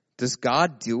 Does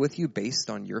God deal with you based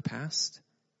on your past?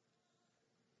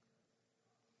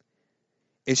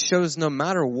 It shows no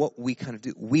matter what we kind of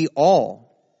do, we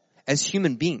all, as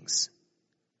human beings,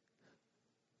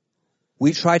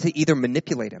 we try to either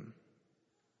manipulate him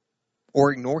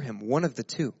or ignore him, one of the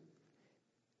two.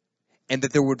 And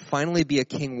that there would finally be a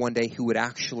king one day who would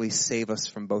actually save us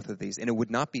from both of these. And it would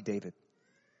not be David.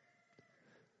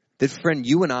 That, friend,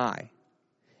 you and I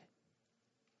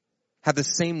have the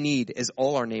same need as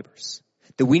all our neighbors.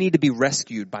 That we need to be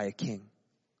rescued by a king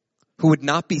who would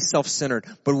not be self-centered,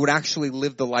 but would actually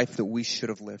live the life that we should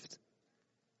have lived.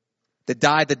 That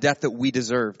died the death that we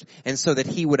deserved, and so that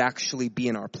he would actually be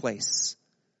in our place.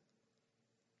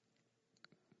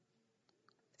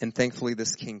 And thankfully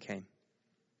this king came.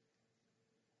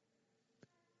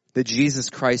 That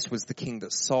Jesus Christ was the king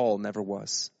that Saul never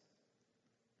was.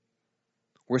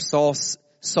 Where Saul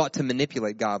sought to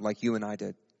manipulate God like you and I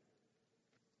did,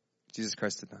 Jesus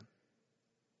Christ did not.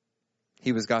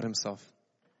 He was God himself.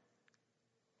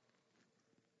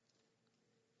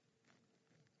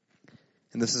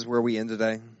 And this is where we end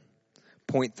today.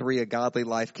 Point 3, a godly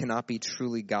life cannot be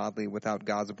truly godly without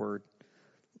God's word.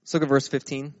 Let's look at verse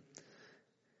 15.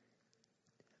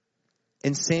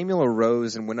 And Samuel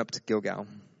arose and went up to Gilgal.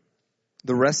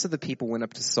 The rest of the people went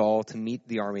up to Saul to meet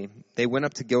the army. They went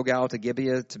up to Gilgal, to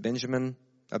Gibeah, to Benjamin.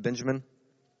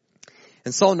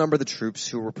 And Saul numbered the troops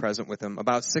who were present with him,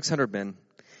 about 600 men.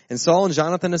 And Saul and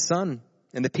Jonathan his son,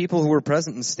 and the people who were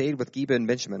present and stayed with Gibeah and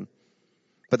Benjamin.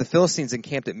 But the Philistines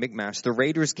encamped at Michmash. The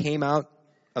raiders came out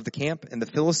of the camp, and the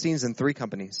Philistines in 3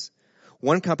 companies.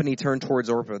 One company turned towards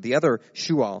Orpah, the other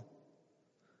Shual.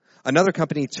 Another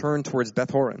company turned towards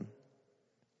Beth-horon.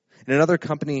 And another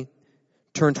company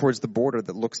turned towards the border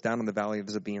that looks down on the valley of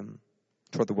Zebaim,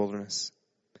 toward the wilderness.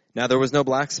 Now there was no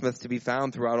blacksmith to be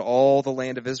found throughout all the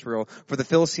land of Israel, for the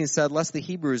Philistines said, lest the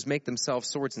Hebrews make themselves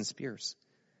swords and spears.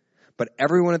 But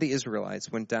every one of the Israelites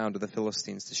went down to the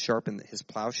Philistines to sharpen his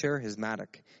plowshare, his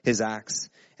mattock, his axe,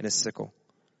 and his sickle.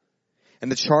 And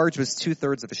the charge was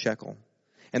 2/3 of a shekel,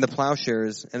 and the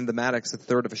plowshares and the mattocks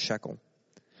 1/3 of a shekel,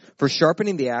 for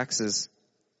sharpening the axes,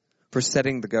 for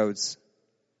setting the goads.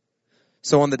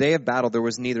 So on the day of battle, there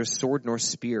was neither sword nor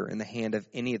spear in the hand of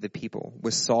any of the people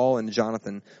with Saul and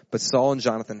Jonathan, but Saul and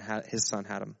Jonathan, his son,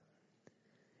 had them.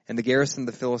 And the garrison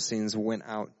of the Philistines went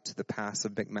out to the pass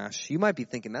of Michmash. You might be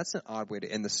thinking, that's an odd way to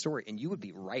end the story, and you would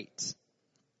be right.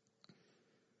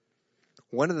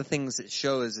 One of the things it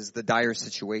shows is the dire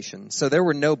situation. So there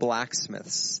were no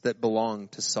blacksmiths that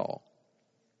belonged to Saul.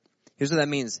 Here's what that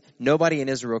means. Nobody in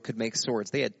Israel could make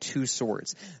swords. They had 2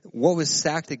 swords. What was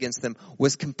stacked against them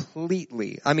was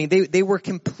they were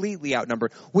completely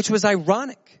outnumbered, which was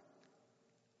ironic.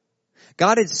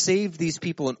 God had saved these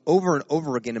people and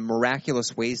over again in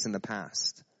miraculous ways in the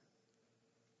past.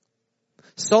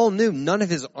 Saul knew none of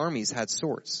his armies had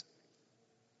swords.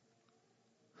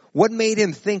 What made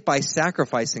him think by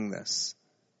sacrificing this,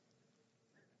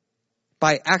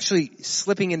 by actually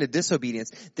slipping into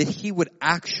disobedience, that he would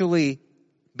actually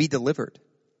be delivered?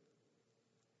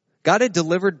 God had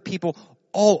delivered people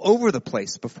all over the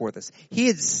place before this. He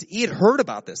had heard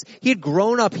about this. He had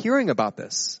grown up hearing about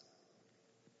this.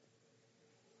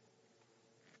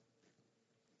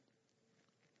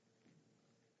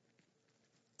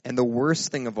 And the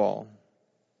worst thing of all,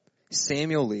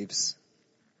 Samuel leaves.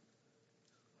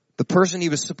 The person he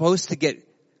was supposed to get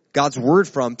God's word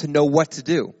from to know what to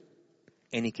do.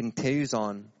 And he continues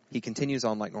on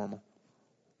like normal.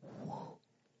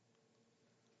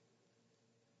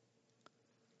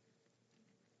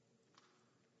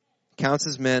 Counts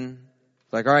his men.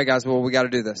 Like, all right, guys, well, we got to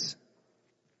do this.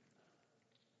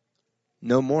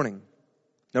 No mourning.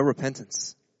 No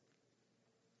repentance.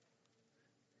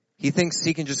 He thinks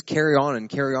he can just carry on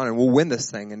and we'll win this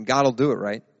thing and God will do it,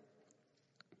 right?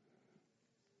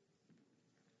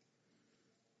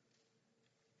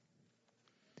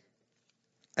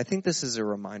 I think this is a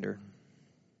reminder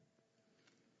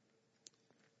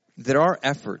that our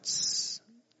efforts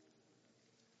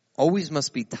always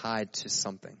must be tied to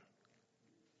something.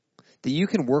 That you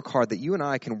can work hard, that you and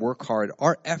I can work hard.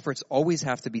 Our efforts always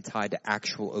have to be tied to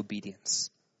actual obedience.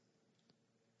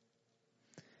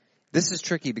 This is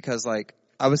tricky because,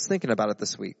 I was thinking about it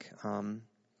this week. I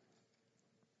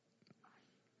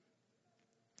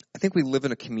think we live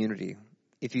in a community.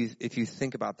 If you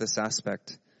think about this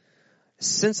aspect,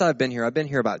 since I've been here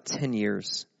about 10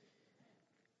 years.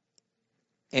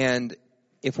 And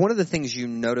if one of the things you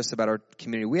notice about our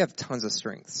community, we have tons of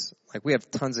strengths. We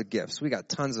have tons of gifts. We got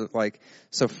tons of,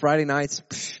 so Friday nights,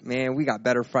 man, we got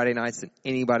better Friday nights than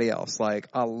anybody else. I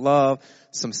love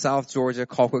some South Georgia,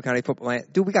 Colquitt County football.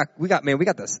 Dude, we got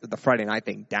the Friday night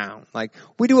thing down.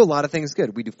 We do a lot of things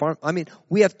good. We do farm.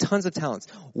 We have tons of talents.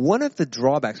 One of the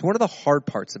drawbacks, one of the hard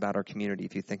parts about our community,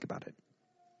 if you think about it,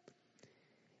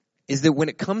 is that when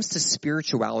it comes to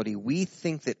spirituality, we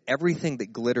think that everything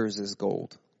that glitters is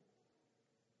gold.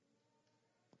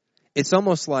 It's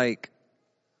almost like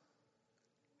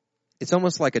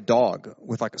a dog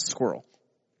with a squirrel.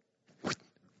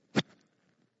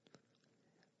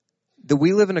 That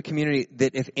we live in a community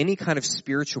that if any kind of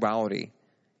spirituality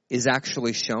is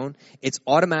actually shown, it's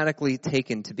automatically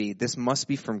taken to be, this must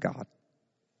be from God.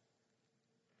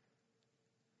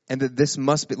 And that this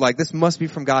must be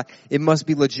from God. It must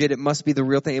be legit. It must be the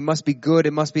real thing. It must be good.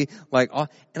 It must be and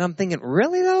I'm thinking,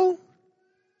 really though?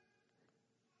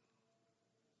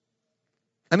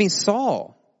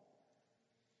 Saul,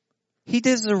 he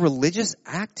does a religious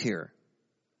act here.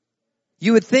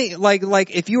 You would think,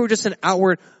 if you were just an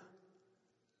outward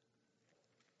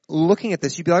looking at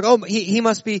this, you'd be like, oh, he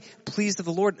must be pleased of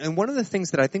the Lord. And one of the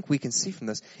things that I think we can see from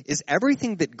this is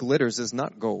everything that glitters is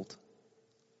not gold.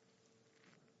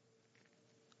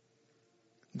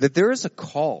 That there is a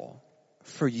call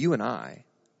for you and I,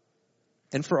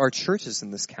 and for our churches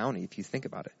in this county, if you think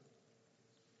about it.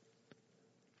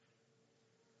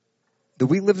 That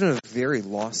we live in a very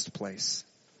lost place.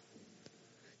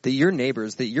 that your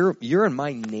neighbors, that you're and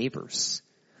my neighbors,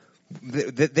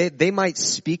 they might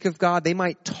speak of God, they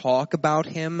might talk about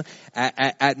him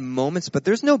at moments, but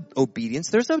there's no obedience,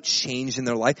 there's no change in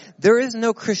their life, there is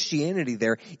no Christianity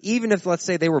there, even if, let's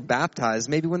say, they were baptized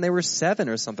maybe when they were 7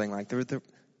 or something like that.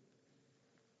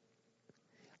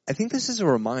 I think this is a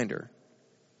reminder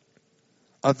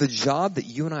of the job that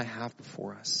you and I have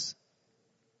before us.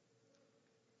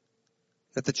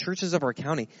 That the churches of our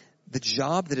county, the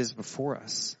job that is before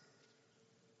us,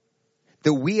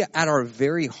 that we at our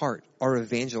very heart are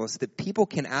evangelists, that people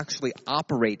can actually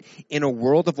operate in a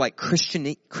world of like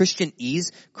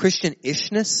Christianese,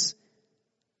 Christian-ishness,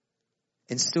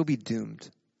 and still be doomed.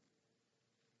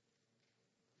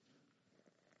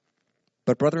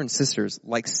 But brother and sisters,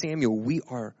 like Samuel, we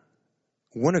are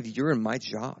one of your and my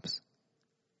jobs.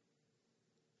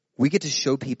 We get to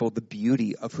show people the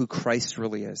beauty of who Christ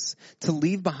really is. To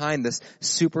leave behind this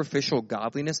superficial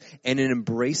godliness and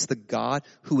embrace the God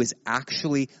who is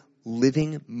actually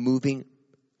living, moving,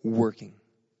 working,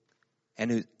 and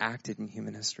who acted in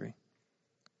human history.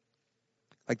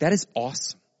 Like, that is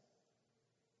awesome.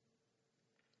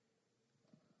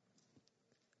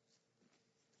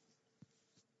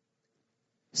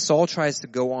 Saul tries to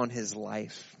go on his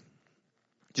life,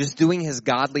 just doing his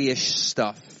godly-ish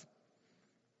stuff,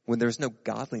 when there's no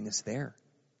godliness there.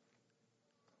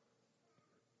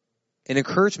 An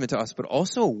encouragement to us, but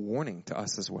also a warning to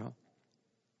us as well.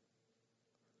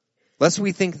 Lest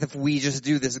we think that if we just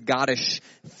do this goddish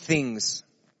things,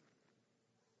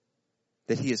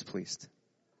 that he is pleased.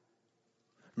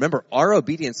 Remember, our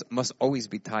obedience must always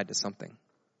be tied to something.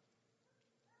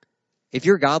 If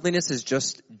your godliness is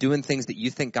just doing things that you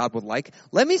think God would like,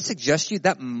 let me suggest to you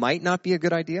that might not be a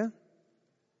good idea.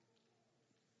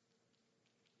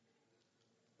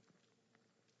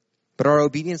 But our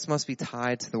obedience must be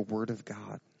tied to the Word of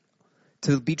God.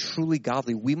 To be truly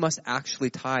godly, we must actually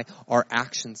tie our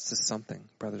actions to something,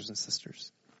 brothers and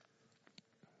sisters.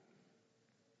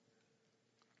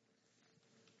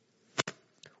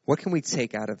 What can we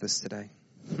take out of this today?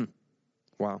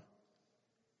 Wow.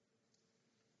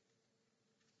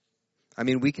 I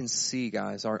mean, we can see,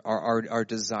 guys, our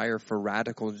desire for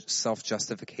radical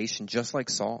self-justification, just like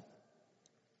Saul.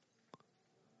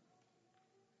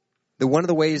 That one of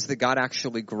the ways that God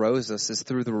actually grows us is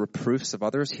through the reproofs of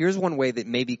others. Here's one way that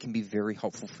maybe can be very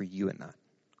helpful for you in that.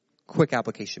 Quick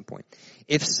application point.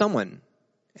 If someone,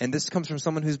 and this comes from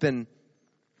someone who's been,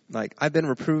 like, I've been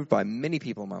reproved by many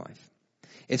people in my life.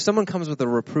 If someone comes with a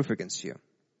reproof against you,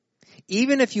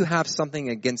 even if you have something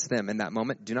against them in that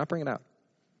moment, do not bring it out.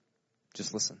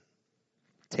 Just listen.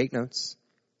 Take notes.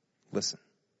 Listen.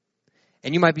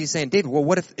 And you might be saying, David, well,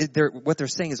 what if what they're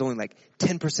saying is only like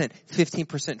 10%,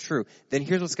 15% true? Then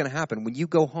here's what's going to happen. When you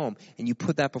go home and you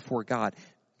put that before God,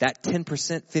 that 10%,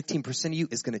 15% of you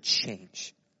is going to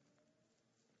change.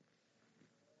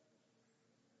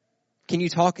 Can you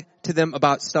talk to them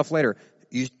about stuff later?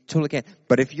 You totally can.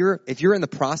 But if you're in the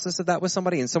process of that with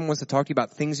somebody and someone wants to talk to you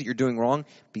about things that you're doing wrong,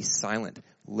 be silent,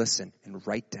 listen, and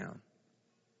write down.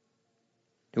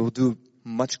 It will do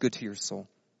much good to your soul.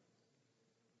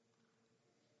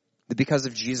 That because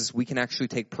of Jesus, we can actually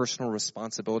take personal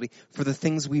responsibility for the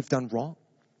things we've done wrong.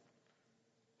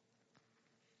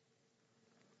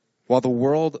 While the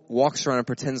world walks around and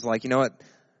pretends like, you know what,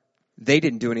 they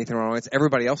didn't do anything wrong, it's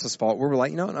everybody else's fault. We're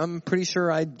like, you know what, I'm pretty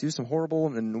sure I do some horrible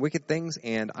and wicked things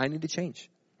and I need to change.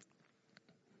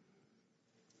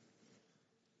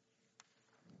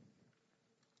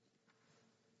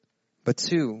 But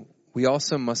 2, we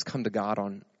also must come to God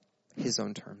on his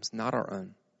own terms, not our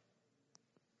own.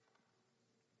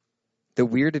 That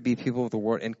we are to be people of the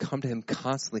Word and come to him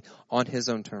constantly on his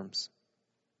own terms.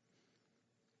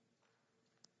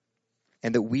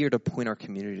 And that we are to point our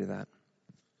community to that.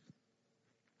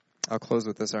 I'll close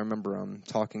with this. I remember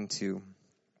talking to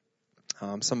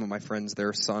some of my friends.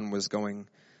 Their son was going,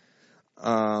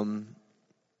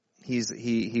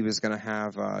 he was going to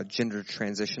have gender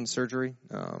transition surgery.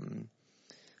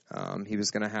 He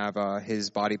was going to have his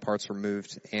body parts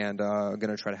removed and going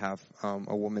to try to have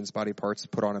a woman's body parts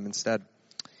put on him instead.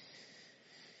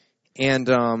 And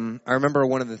I remember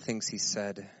one of the things he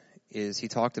said is he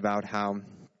talked about how,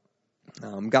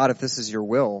 God, if this is your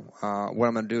will, what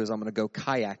I'm going to do is I'm going to go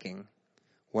kayaking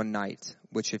one night,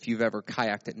 which if you've ever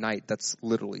kayaked at night, that's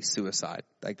literally suicide.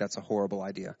 Like, that's a horrible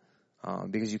idea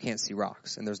because you can't see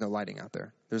rocks and there's no lighting out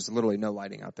there. There's literally no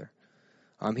lighting out there.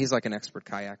 He's like an expert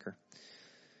kayaker.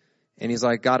 And he's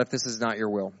like, God, if this is not your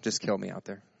will, just kill me out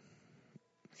there.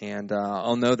 And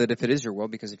I'll know that if it is your will,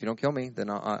 because if you don't kill me, then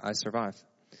I survive.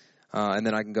 And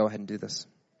then I can go ahead and do this.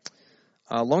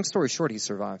 Long story short, he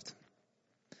survived.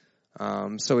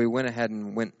 So he went ahead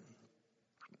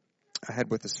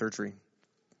with the surgery.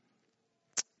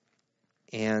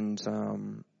 And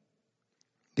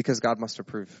because God must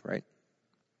approve, right?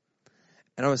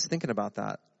 And I was thinking about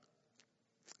that.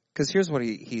 Because here's what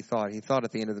he thought. He thought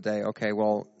at the end of the day, okay,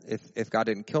 well, if God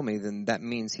didn't kill me, then that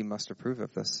means he must approve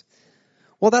of this.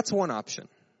 Well, that's one option.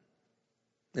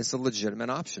 It's a legitimate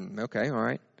option. Okay, all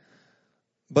right.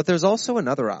 But there's also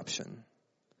another option.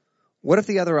 What if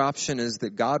the other option is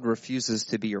that God refuses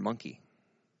to be your monkey?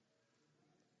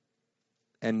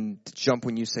 And jump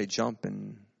when you say jump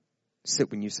and sit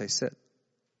when you say sit.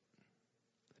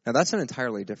 Now that's an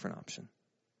entirely different option.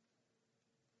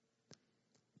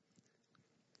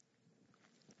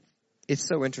 It's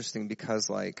so interesting because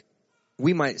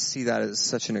we might see that as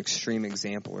such an extreme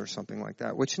example or something like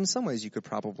that, which in some ways you could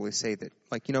probably say that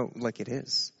it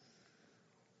is.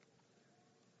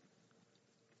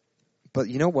 But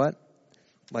you know what?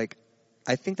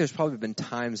 I think there's probably been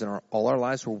times in all our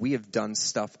lives where we have done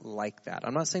stuff like that.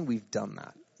 I'm not saying we've done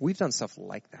that. We've done stuff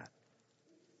like that.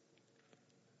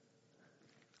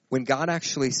 When God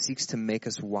actually seeks to make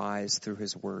us wise through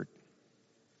his word,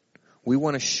 we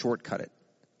want to shortcut it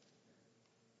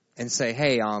and say,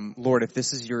 hey, Lord, if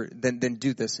this is then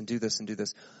do this and do this and do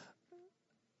this.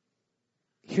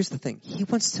 Here's the thing. He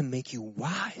wants to make you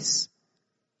wise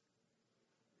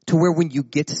to where when you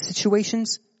get to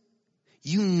situations,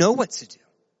 you know what to do.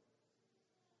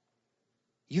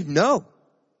 You know.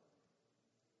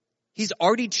 He's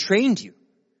already trained you.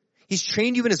 He's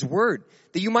trained you in his word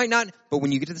that you might not, but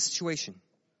when you get to the situation,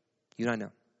 you not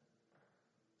know.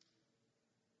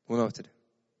 We'll know what to do.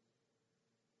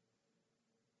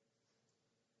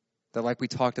 That like we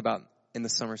talked about in the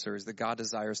summer series, that God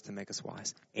desires to make us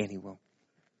wise, and he will.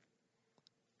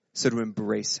 So to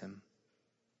embrace him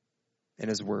in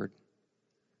his word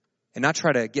and not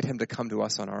try to get him to come to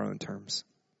us on our own terms,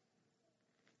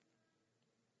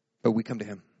 but we come to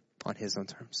him on his own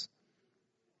terms.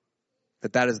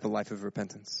 That is the life of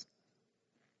repentance.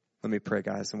 Let me pray,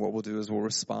 guys, and what we'll do is we'll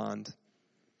respond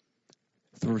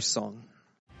through song.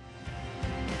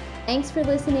 Thanks for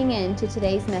listening in to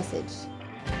today's message.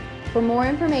 For more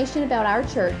information about our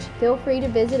church, feel free to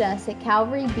visit us at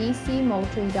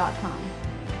calvarybcmoultrie.com.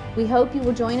 We hope you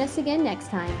will join us again next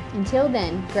time. Until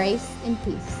then, grace and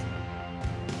peace.